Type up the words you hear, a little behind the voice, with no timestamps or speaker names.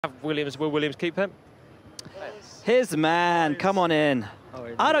Will Williams keep him? Here's the man. Come on in.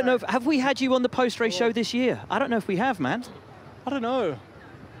 I don't know. Have we had you on the post-race show this year? I don't know if we have, man. I don't know.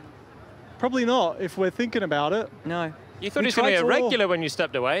 Probably not, if we're thinking about it. No. You thought he was going to be a regular when you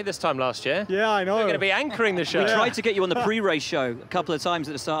stepped away this time last year. Yeah, I know. You're going to be anchoring the show. We tried to get you on the pre-race show a couple of times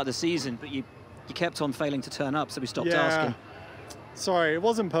at the start of the season, but you kept on failing to turn up, so we stopped asking. Sorry, it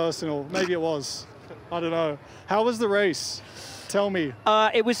wasn't personal. Maybe it was. I don't know. How was the race? Tell me.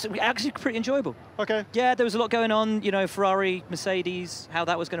 It was actually pretty enjoyable. Okay. Yeah, there was a lot going on. You know, Ferrari, Mercedes, how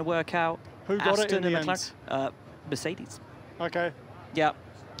that was going to work out. Who got Aston it in and the McLaren. end? Mercedes. Okay. Yeah,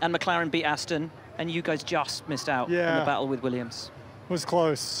 and McLaren beat Aston, and you guys just missed out in the battle with Williams. It was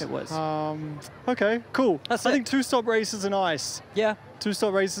close. It was. Okay, cool. I think 2-stop races are nice. Yeah.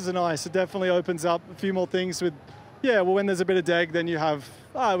 2-stop races are nice. It definitely opens up a few more things with, well, when there's a bit of deg, then you have,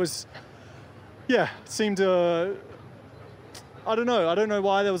 it seemed to, I don't know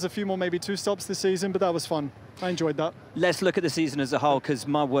why there was a few more maybe 2-stops this season, but that was fun. I enjoyed that. Let's look at the season as a whole, because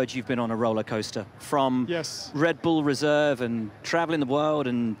my word, you've been on a roller coaster from Red Bull Reserve and traveling the world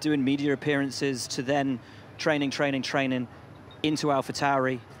and doing media appearances to then training into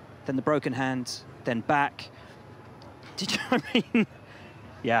AlphaTauri, then the broken hand, then back. Did you know what I mean?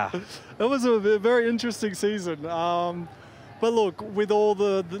 Yeah. It was a very interesting season. But look, with all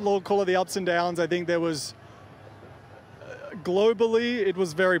the ups and downs, I think there was, globally, it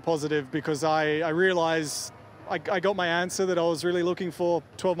was very positive because I realized I got my answer that I was really looking for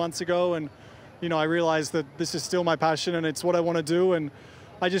 12 months ago. And, I realized that this is still my passion and it's what I want to do. And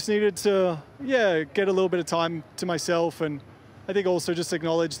I just needed to, get a little bit of time to myself. And I think also just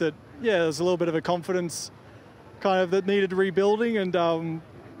acknowledge that, there's a little bit of a confidence kind of that needed rebuilding. And,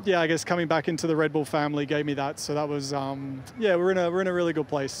 I guess coming back into the Red Bull family gave me that. So that was, we're in a really good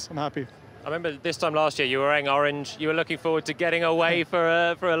place. I'm happy. I remember this time last year you were wearing orange. You were looking forward to getting away for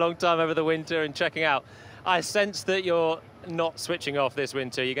a long time over the winter and checking out. I sense that you're not switching off this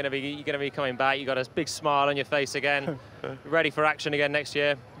winter. You're going to be coming back. You got a big smile on your face again, ready for action again next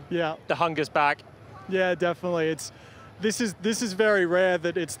year. Yeah. The hunger's back. Yeah, definitely. This is very rare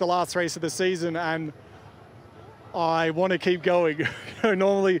that it's the last race of the season and I want to keep going.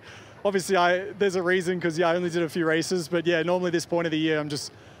 Normally, obviously, there's a reason because I only did a few races, but normally this point of the year,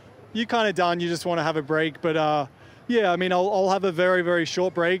 you're kind of done. You just want to have a break. But I mean, I'll have a very, very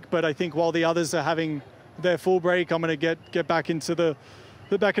short break. But I think while the others are having their full break, I'm going to get back into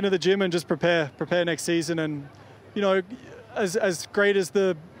the gym and just prepare next season. And as great as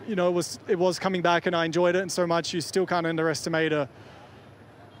it was coming back, and I enjoyed it and so much, you still can't underestimate a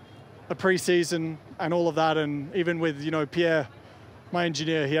pre-season and all of that. And even with Pierre, my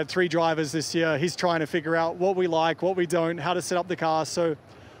engineer, he had 3 drivers this year. He's trying to figure out what we like, what we don't, how to set up the car. So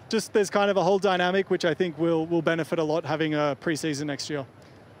just there's kind of a whole dynamic which I think will benefit a lot having a pre-season next year.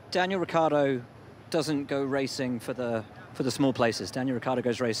 Daniel Ricciardo doesn't go racing for the small places. Daniel Ricciardo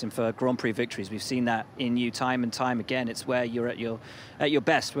goes racing for Grand Prix victories. We've seen that in you time and time again. It's where you're at your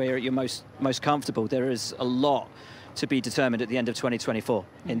best, where you're at your most comfortable. There is a lot to be determined at the end of 2024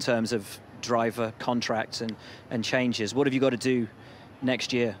 in terms of driver contracts and changes. What have you got to do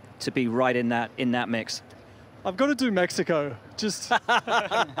next year to be right in that mix? I've got to do Mexico. Just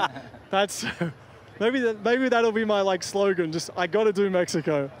that's maybe that'll be my slogan. Just I got to do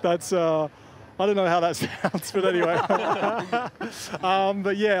Mexico. That's I don't know how that sounds, but anyway.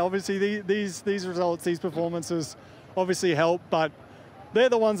 But yeah, obviously these results, these performances, obviously help. But they're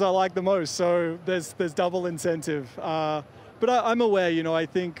the ones I like the most. So there's double incentive. But I'm aware. I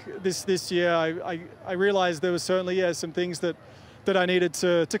think this year I realized there was certainly some things that I needed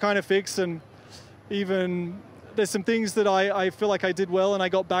to kind of fix, and even there's some things that I feel like I did well and I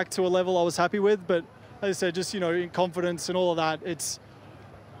got back to a level I was happy with. But as I said, just in confidence and all of that,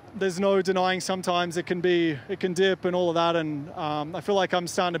 there's no denying sometimes it can dip and all of that, and I feel like I'm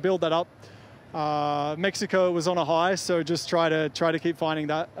starting to build that up. Mexico was on a high, so just try to keep finding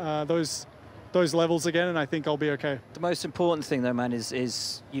that those levels again, and I think I'll be okay. The most important thing though, man,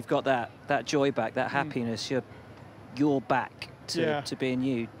 is you've got that joy back, that happiness. You're back to being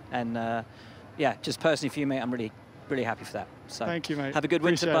you, and just personally for you, mate, I'm really, really happy for that. So thank you, mate. Have a good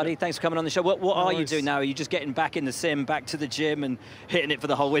winter, buddy. Thanks for coming on the show. What are you doing now? Are you just getting back in the sim, back to the gym, and hitting it for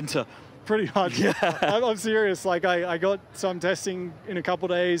the whole winter? Pretty much. Yeah. I'm serious. I got some testing in a couple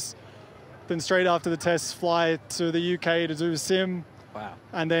of days, then straight after the tests, fly to the UK to do a sim. Wow.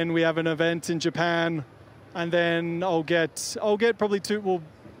 And then we have an event in Japan, and then I'll get probably 2. Well,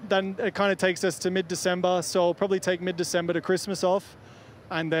 then it kind of takes us to mid-December, so I'll probably take mid-December to Christmas off,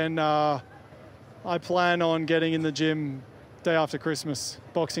 and then I plan on getting in the gym day after Christmas,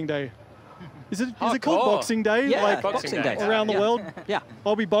 Boxing Day. Is it called Boxing Day? Yeah, like Boxing Day. around the world? Yeah.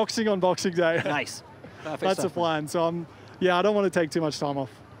 I'll be boxing on Boxing Day. Nice. Perfect That's stuff. the plan. So yeah, I don't want to take too much time off.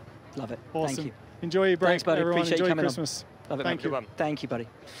 Love it. Awesome. Thank you. Enjoy your break, Thanks, buddy. everyone. Appreciate you Enjoy coming on. Christmas. Love it. Thank you. Thank you, buddy.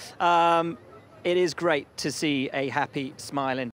 It is great to see a happy, smiling